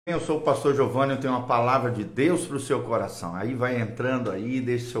Eu sou o pastor Giovani, eu tenho uma palavra de Deus para o seu coração. Aí vai entrando aí,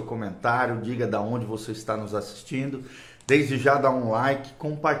 deixe seu comentário, diga de onde você está nos assistindo. Desde já dá um like,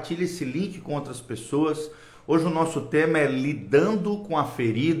 compartilhe esse link com outras pessoas. Hoje o nosso tema é lidando com a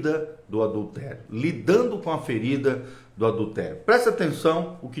ferida do adultério. Lidando com a ferida do adultério. Presta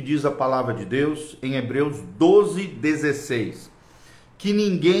atenção o que diz a palavra de Deus em Hebreus 12:16. Que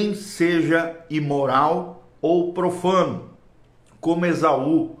ninguém seja imoral ou profano, como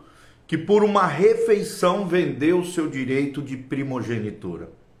Esaú, que por uma refeição vendeu o seu direito de primogenitura.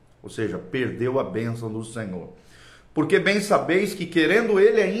 Ou seja, perdeu a bênção do Senhor. Porque bem sabeis que, querendo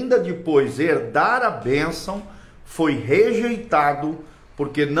ele ainda depois herdar a bênção, foi rejeitado,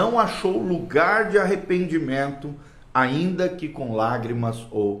 porque não achou lugar de arrependimento, ainda que com lágrimas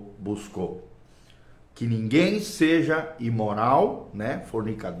o buscou. Que ninguém seja imoral,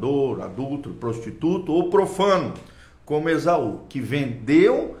 fornicador, adúltero, prostituto ou profano, como Esaú, que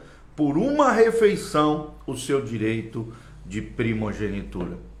vendeu por uma refeição o seu direito de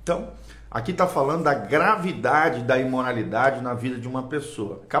primogenitura. Então, aqui está falando da gravidade da imoralidade na vida de uma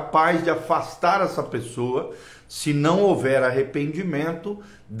pessoa, capaz de afastar essa pessoa, se não houver arrependimento,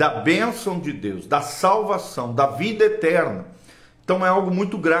 da bênção de Deus, da salvação, da vida eterna. Então é algo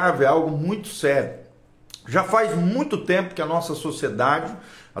muito grave, é algo muito sério. Já faz muito tempo que a nossa sociedade,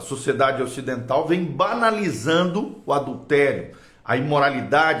 a sociedade ocidental, vem banalizando o adultério, a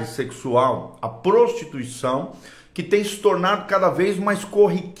imoralidade sexual, a prostituição, que tem se tornado cada vez mais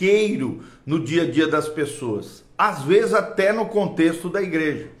corriqueiro no dia a dia das pessoas, às vezes até no contexto da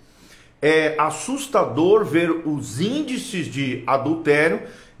igreja. É assustador ver os índices de adultério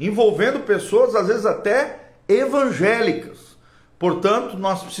envolvendo pessoas, às vezes até evangélicas. Portanto,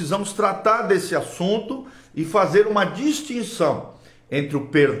 nós precisamos tratar desse assunto e fazer uma distinção entre o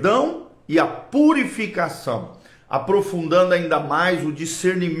perdão e a purificação, aprofundando ainda mais o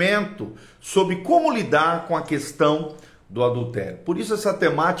discernimento sobre como lidar com a questão do adultério. Por isso essa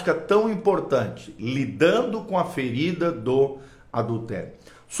temática tão importante, lidando com a ferida do adultério.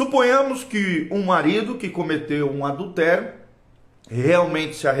 Suponhamos que um marido que cometeu um adultério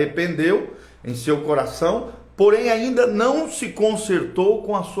realmente se arrependeu em seu coração, porém ainda não se consertou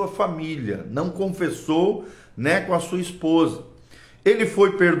com a sua família, não confessou, com a sua esposa. Ele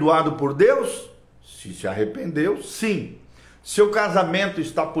foi perdoado por Deus? Se arrependeu, sim. Seu casamento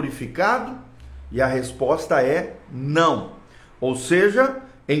está purificado? E a resposta é não. Ou seja,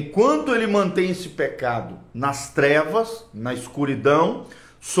 enquanto ele mantém esse pecado nas trevas, na escuridão,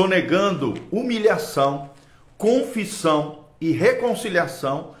 sonegando humilhação, confissão e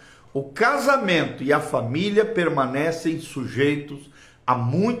reconciliação, o casamento e a família permanecem sujeitos a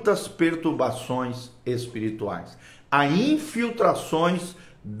muitas perturbações espirituais, a infiltrações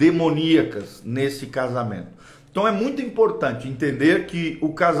demoníacas nesse casamento. Então é muito importante entender que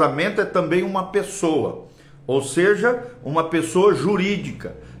o casamento é também uma pessoa, ou seja, uma pessoa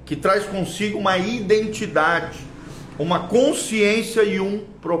jurídica, que traz consigo uma identidade, uma consciência e um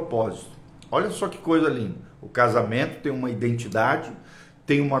propósito. Olha só que coisa linda. O casamento tem uma identidade,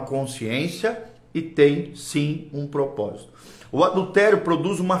 tem uma consciência e tem sim um propósito. O adultério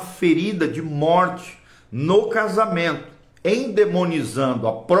produz uma ferida de morte no casamento, endemonizando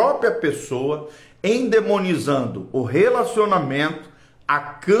a própria pessoa, endemonizando o relacionamento, a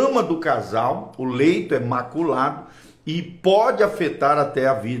cama do casal, o leito é maculado e pode afetar até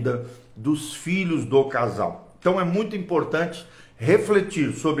a vida dos filhos do casal. Então é muito importante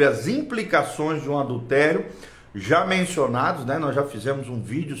refletir sobre as implicações de um adultério, já mencionados, nós já fizemos um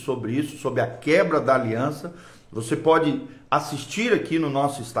vídeo sobre isso, sobre a quebra da aliança. Você pode assistir aqui no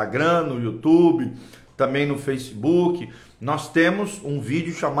nosso Instagram, no YouTube, também no Facebook. Nós temos um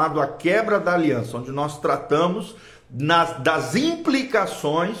vídeo chamado A Quebra da Aliança, onde nós tratamos das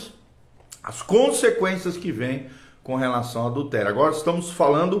implicações, as consequências que vêm com relação ao adultério. Agora estamos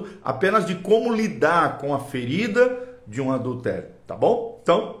falando apenas de como lidar com a ferida de um adultério, tá bom?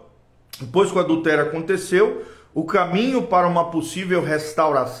 Então, depois que o adultério aconteceu, o caminho para uma possível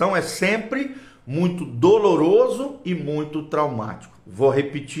restauração é sempre muito doloroso e muito traumático. Vou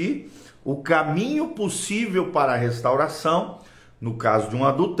repetir. O caminho possível para a restauração, no caso de um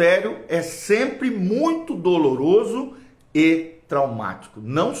adultério, é sempre muito doloroso e traumático.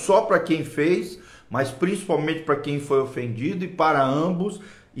 Não só para quem fez, mas principalmente para quem foi ofendido e para ambos,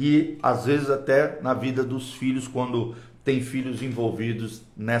 e às vezes até na vida dos filhos, quando tem filhos envolvidos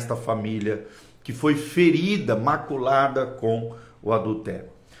nesta família que foi ferida, maculada com o adultério.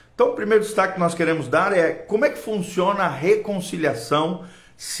 Então o primeiro destaque que nós queremos dar é como é que funciona a reconciliação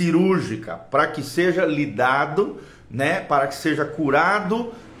cirúrgica, para que seja lidado, para que seja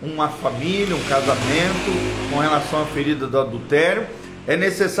curado uma família, um casamento, com relação à ferida do adultério, é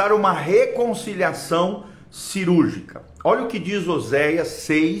necessário uma reconciliação cirúrgica. Olha o que diz Oséias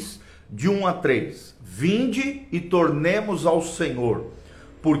 6, de 1 a 3. Vinde e tornemos ao Senhor,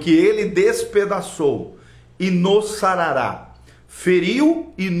 porque ele despedaçou e nos sarará,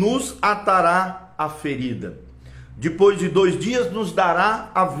 feriu e nos atará a ferida. Depois de 2 dias nos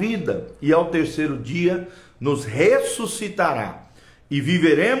dará a vida, e ao terceiro dia nos ressuscitará, e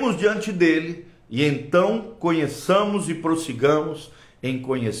viveremos diante dele, e então conheçamos e prossigamos em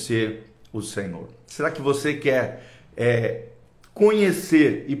conhecer o Senhor. Será que você quer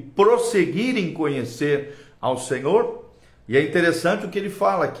conhecer e prosseguir em conhecer ao Senhor? E é interessante o que ele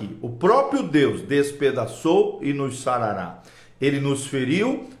fala aqui. O próprio Deus despedaçou e nos sarará. Ele nos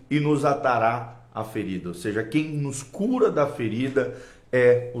feriu e nos atará a ferida. Ou seja, quem nos cura da ferida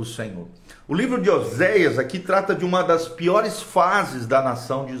é o Senhor. O livro de Oséias aqui trata de uma das piores fases da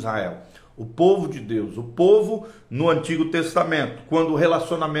nação de Israel. O povo de Deus, o povo no Antigo Testamento, quando o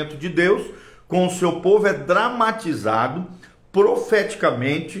relacionamento de Deus com o seu povo é dramatizado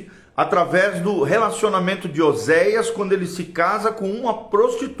profeticamente através do relacionamento de Oséias, quando ele se casa com uma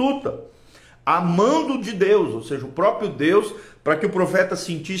prostituta, amando de Deus, ou seja, o próprio Deus, para que o profeta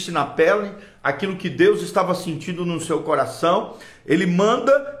sentisse na pele aquilo que Deus estava sentindo no seu coração. Ele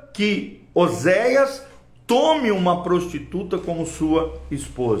manda que Oséias tome uma prostituta como sua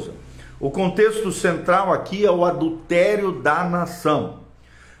esposa. O contexto central aqui é o adultério da nação.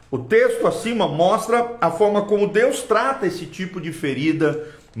 O texto acima mostra a forma como Deus trata esse tipo de ferida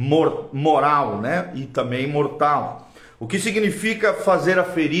moral, né? E também mortal. O que significa fazer a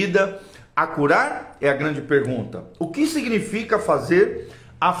ferida a curar? É a grande pergunta. O que significa fazer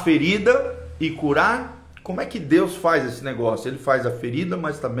a ferida e curar? Como é que Deus faz esse negócio? Ele faz a ferida,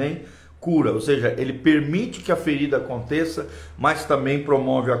 mas também cura. Ou seja, ele permite que a ferida aconteça, mas também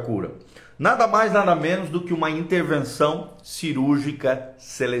promove a cura. Nada mais, nada menos do que uma intervenção cirúrgica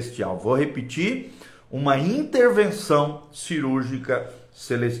celestial. Vou repetir, uma intervenção cirúrgica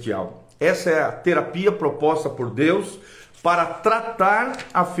celestial. Essa é a terapia proposta por Deus para tratar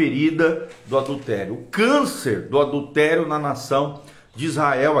a ferida do adultério, o câncer do adultério na nação de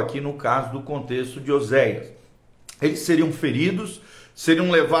Israel, aqui no caso do contexto de Oséias. Eles seriam feridos,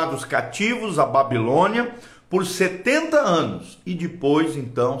 seriam levados cativos à Babilônia por 70 anos e depois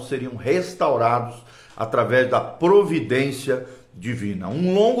então seriam restaurados através da providência divina.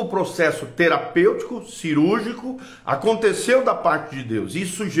 Um longo processo terapêutico, cirúrgico, aconteceu da parte de Deus.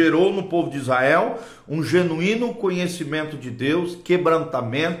 Isso gerou no povo de Israel um genuíno conhecimento de Deus,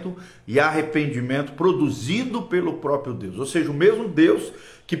 quebrantamento e arrependimento produzido pelo próprio Deus. Ou seja, o mesmo Deus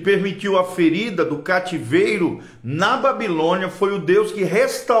que permitiu a ferida do cativeiro na Babilônia foi o Deus que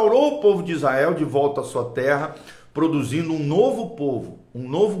restaurou o povo de Israel de volta à sua terra, produzindo um novo povo, um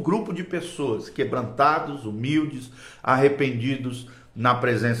novo grupo de pessoas quebrantados, humildes, arrependidos na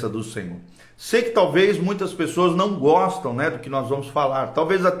presença do Senhor. Sei que talvez muitas pessoas não gostam, do que nós vamos falar,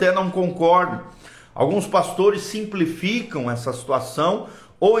 talvez até não concordem. Alguns pastores simplificam essa situação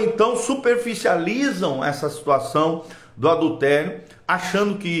ou então superficializam essa situação do adultério,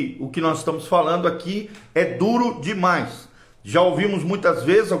 achando que o que nós estamos falando aqui é duro demais. Já ouvimos muitas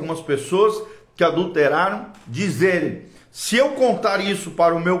vezes algumas pessoas que adulteraram dizerem: se eu contar isso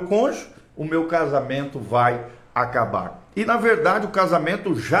para o meu cônjuge, o meu casamento vai acabar. E na verdade o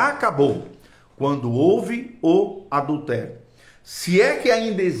casamento já acabou quando houve o adultério. Se é que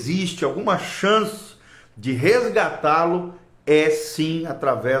ainda existe alguma chance de resgatá-lo, é sim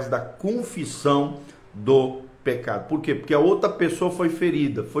através da confissão do pecado. Por quê? Porque a outra pessoa foi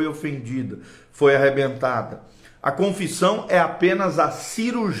ferida, foi ofendida, foi arrebentada. A confissão é apenas a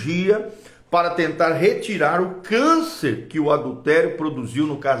cirurgia para tentar retirar o câncer que o adultério produziu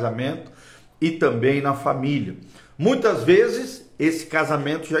no casamento e também na família. Muitas vezes esse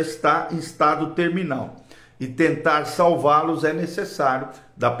casamento já está em estado terminal e tentar salvá-los é necessário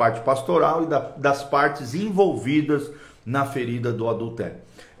da parte pastoral e das partes envolvidas na ferida do adultério.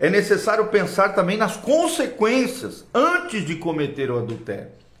 É necessário pensar também nas consequências antes de cometer o adultério.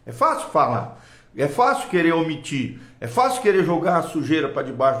 É fácil falar, é fácil querer omitir, é fácil querer jogar a sujeira para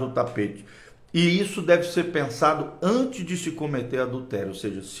debaixo do tapete. E isso deve ser pensado antes de se cometer adultério. Ou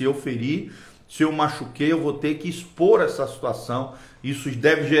seja, se eu ferir, se eu machuquei, eu vou ter que expor essa situação. Isso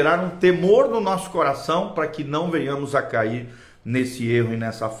deve gerar um temor no nosso coração para que não venhamos a cair nesse erro e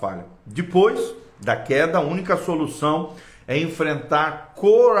nessa falha. Depois da queda, a única solução é enfrentar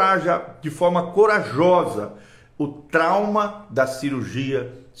de forma corajosa o trauma da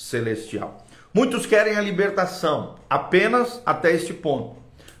cirurgia celestial. Muitos querem a libertação apenas até este ponto.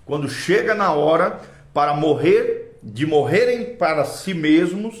 Quando chega na hora para morrerem para si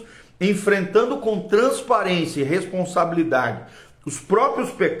mesmos, enfrentando com transparência e responsabilidade os próprios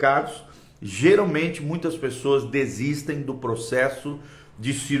pecados, geralmente muitas pessoas desistem do processo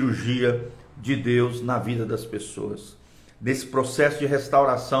de cirurgia de Deus na vida das pessoas, desse processo de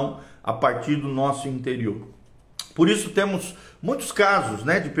restauração a partir do nosso interior. Por isso temos muitos casos,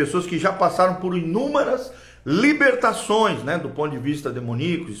 né, de pessoas que já passaram por inúmeras libertações, né, do ponto de vista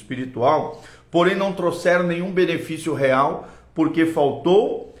demoníaco, espiritual, porém não trouxeram nenhum benefício real, porque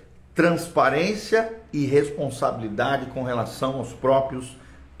faltou transparência e responsabilidade com relação aos próprios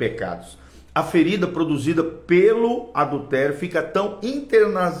pecados. A ferida produzida pelo adultério fica tão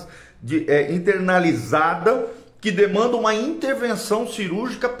internalizada que demanda uma intervenção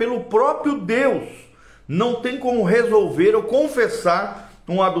cirúrgica pelo próprio Deus. Não tem como resolver ou confessar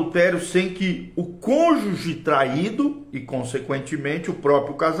um adultério sem que o cônjuge traído e, consequentemente, o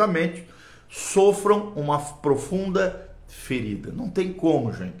próprio casamento sofram uma profunda ferida. Não tem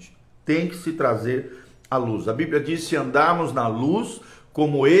como, gente. Tem que se trazer à luz. A Bíblia diz: se andarmos na luz,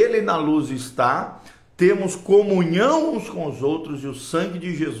 como Ele na luz está, temos comunhão uns com os outros, e o sangue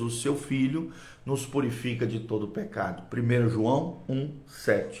de Jesus, seu Filho, nos purifica de todo pecado. 1 João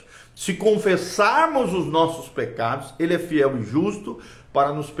 1,7. Se confessarmos os nossos pecados, Ele é fiel e justo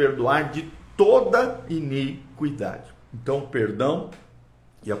para nos perdoar de toda iniquidade. Então, o perdão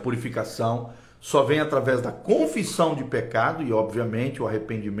e a purificação só vem através da confissão de pecado e, obviamente, o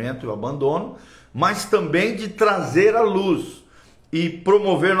arrependimento e o abandono, mas também de trazer à luz e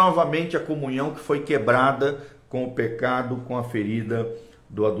promover novamente a comunhão que foi quebrada com o pecado, com a ferida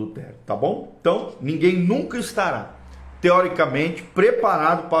do adultério, tá bom? Então, ninguém nunca estará, teoricamente,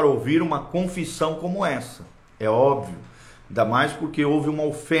 preparado para ouvir uma confissão como essa. É óbvio, ainda mais porque houve uma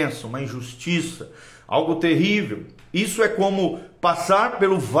ofensa, uma injustiça, algo terrível. Isso é como passar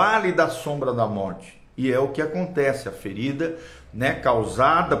pelo vale da sombra da morte. E é o que acontece. A ferida, né,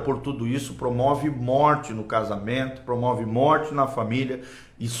 causada por tudo isso promove morte no casamento, promove morte na família.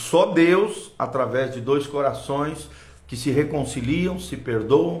 E só Deus, através de dois corações que se reconciliam, se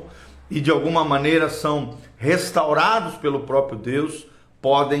perdoam e de alguma maneira são restaurados pelo próprio Deus,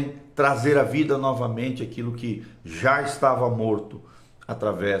 podem trazer à vida novamente aquilo que já estava morto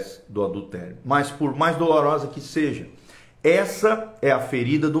através do adultério. Mas por mais dolorosa que seja, essa é a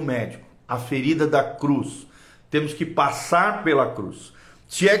ferida do médico, a ferida da cruz. Temos que passar pela cruz.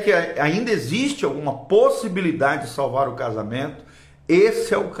 Se é que ainda existe alguma possibilidade de salvar o casamento,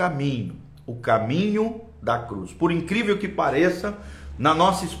 esse é o caminho da cruz. Por incrível que pareça, na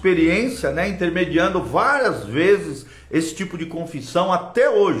nossa experiência, né, intermediando várias vezes esse tipo de confissão até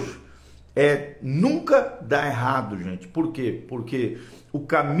hoje, nunca dá errado, gente. Por quê? Porque o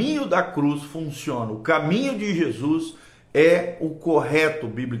caminho da cruz funciona. O caminho de Jesus é o correto,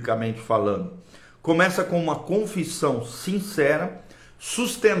 biblicamente falando. Começa com uma confissão sincera,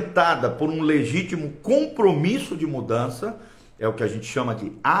 sustentada por um legítimo compromisso de mudança. É o que a gente chama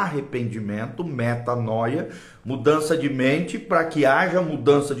de arrependimento, metanoia, mudança de mente para que haja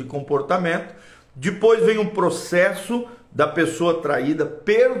mudança de comportamento. Depois vem um processo da pessoa traída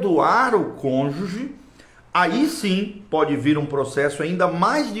perdoar o cônjuge. Aí sim pode vir um processo ainda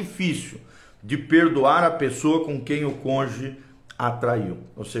mais difícil de perdoar a pessoa com quem o cônjuge a traiu.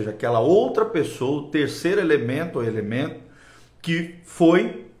 Ou seja, aquela outra pessoa, o terceiro elemento, o elemento que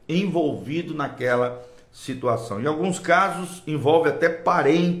foi envolvido naquela situação. Em alguns casos envolve até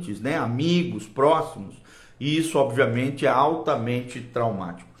parentes, né, amigos próximos, e isso obviamente é altamente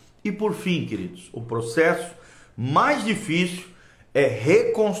traumático. E por fim, queridos, o processo mais difícil é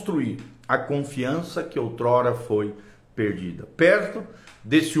reconstruir a confiança que outrora foi perdida. Perto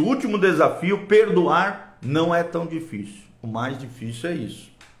desse último desafio, perdoar não é tão difícil. O mais difícil é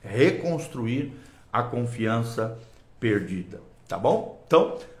isso, reconstruir a confiança perdida, tá bom?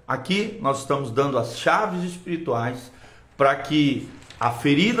 Então, aqui nós estamos dando as chaves espirituais para que a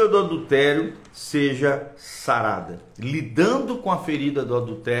ferida do adultério seja sarada. Lidando com a ferida do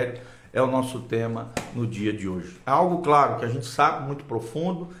adultério é o nosso tema no dia de hoje. É algo, claro, que a gente sabe, muito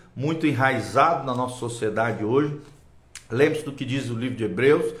profundo, muito enraizado na nossa sociedade hoje. Lembre-se do que diz o livro de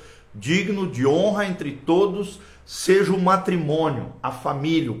Hebreus: digno de honra entre todos seja o matrimônio, a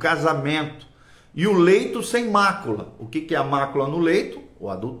família, o casamento e o leito sem mácula. O que é a mácula no leito? O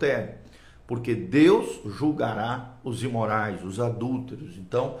adultério. Porque Deus julgará os imorais, os adúlteros.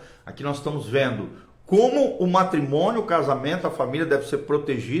 Então, aqui nós estamos vendo como o matrimônio, o casamento, a família deve ser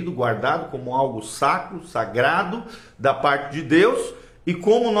protegido, guardado como algo sacro, sagrado da parte de Deus, e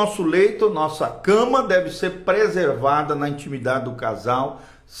como o nosso leito, nossa cama deve ser preservada na intimidade do casal,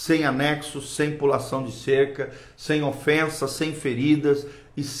 sem anexos, sem pulação de cerca, sem ofensas, sem feridas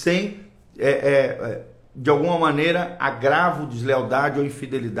e sem, de alguma maneira, agravo, deslealdade ou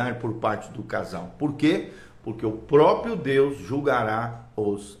infidelidade por parte do casal. Por quê? porque o próprio Deus julgará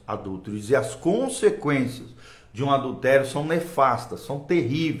os adúlteros. E as consequências de um adultério são nefastas, são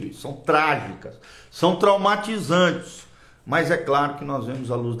terríveis, são trágicas, são traumatizantes. Mas é claro que nós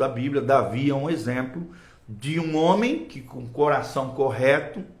vemos à luz da Bíblia, Davi é um exemplo de um homem que com o coração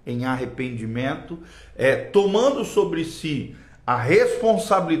correto, em arrependimento, tomando sobre si a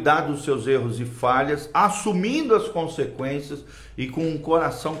responsabilidade dos seus erros e falhas, assumindo as consequências e com um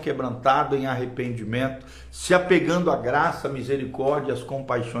coração quebrantado em arrependimento, se apegando à graça, à misericórdia e às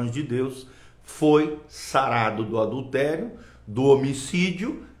compaixões de Deus, foi sarado do adultério, do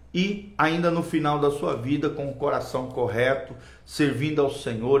homicídio e ainda no final da sua vida, com o coração correto, servindo ao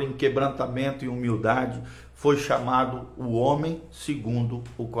Senhor em quebrantamento e humildade, foi chamado o homem segundo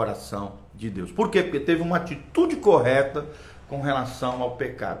o coração de Deus. Por quê? Porque teve uma atitude correta com relação ao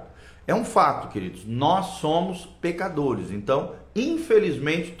pecado. É um fato, queridos, nós somos pecadores, então,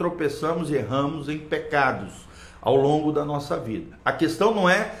 infelizmente, tropeçamos e erramos em pecados ao longo da nossa vida. A questão não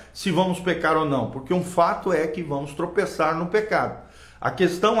é se vamos pecar ou não, porque um fato é que vamos tropeçar no pecado. A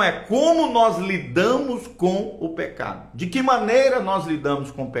questão é como nós lidamos com o pecado. De que maneira nós lidamos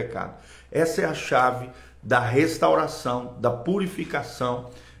com o pecado? Essa é a chave da restauração, da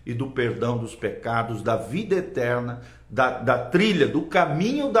purificação e do perdão dos pecados, da vida eterna, da trilha, do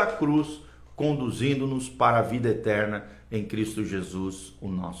caminho da cruz, conduzindo-nos para a vida eterna em Cristo Jesus, o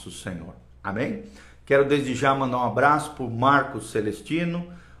nosso Senhor. Amém? Quero desde já mandar um abraço para o Marcos Celestino,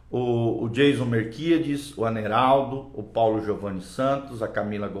 o Jason Merquiades, o Aneraldo, o Paulo Giovani Santos, a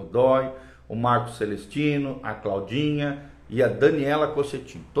Camila Godoy, o Marcos Celestino, a Claudinha e a Daniela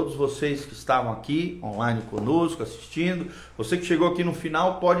Cossetino. Todos vocês que estavam aqui online conosco, assistindo, você que chegou aqui no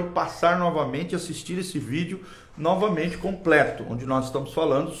final pode passar novamente e assistir esse vídeo novamente completo, onde nós estamos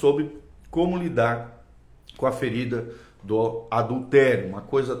falando sobre como lidar com a ferida do adultério, uma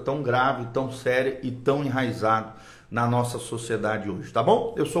coisa tão grave, tão séria e tão enraizada na nossa sociedade hoje, tá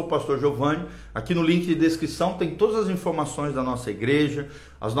bom? Eu sou o pastor Giovani, aqui no link de descrição tem todas as informações da nossa igreja,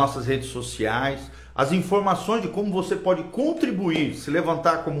 as nossas redes sociais, as informações de como você pode contribuir, se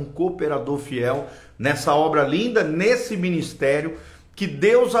levantar como um cooperador fiel nessa obra linda, nesse ministério. Que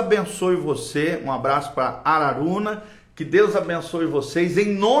Deus abençoe você, um abraço para Araruna, que Deus abençoe vocês,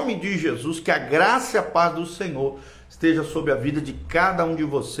 em nome de Jesus, que a graça e a paz do Senhor esteja sobre a vida de cada um de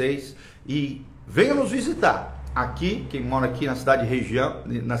vocês e venha nos visitar. Aqui, quem mora aqui na cidade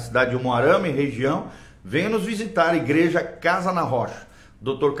de Umuarama e região, venha nos visitar a Igreja Casa na Rocha,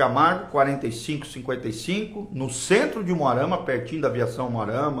 Dr. Camargo, 4555, no centro de Umuarama, pertinho da aviação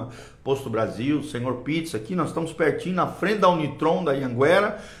Umuarama, Posto Brasil, Senhor Pizza, aqui nós estamos pertinho, na frente da Unitron, da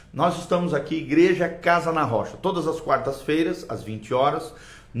Anhanguera, nós estamos aqui, Igreja Casa na Rocha, todas as quartas-feiras, às 20 horas,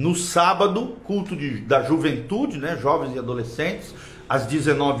 no sábado, culto da juventude, né, jovens e adolescentes, às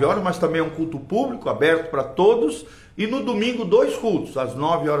 19 horas, mas também é um culto público, aberto para todos. E no domingo, 2 cultos, às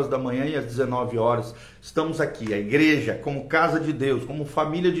 9 horas da manhã e às 19 horas. Estamos aqui, a igreja, como casa de Deus, como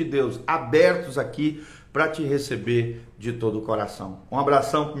família de Deus, abertos aqui para te receber de todo o coração. Um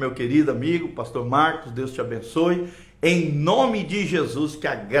abração para o meu querido amigo, pastor Marcos, Deus te abençoe. Em nome de Jesus, que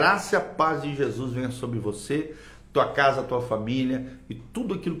a graça e a paz de Jesus venha sobre você, tua casa, tua família e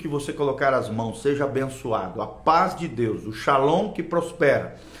tudo aquilo que você colocar as mãos, seja abençoado. A paz de Deus, o shalom que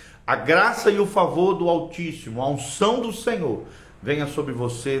prospera, a graça e o favor do Altíssimo, a unção do Senhor, venha sobre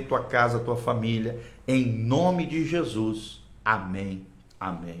você, tua casa, tua família, em nome de Jesus. Amém,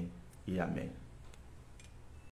 amém e amém.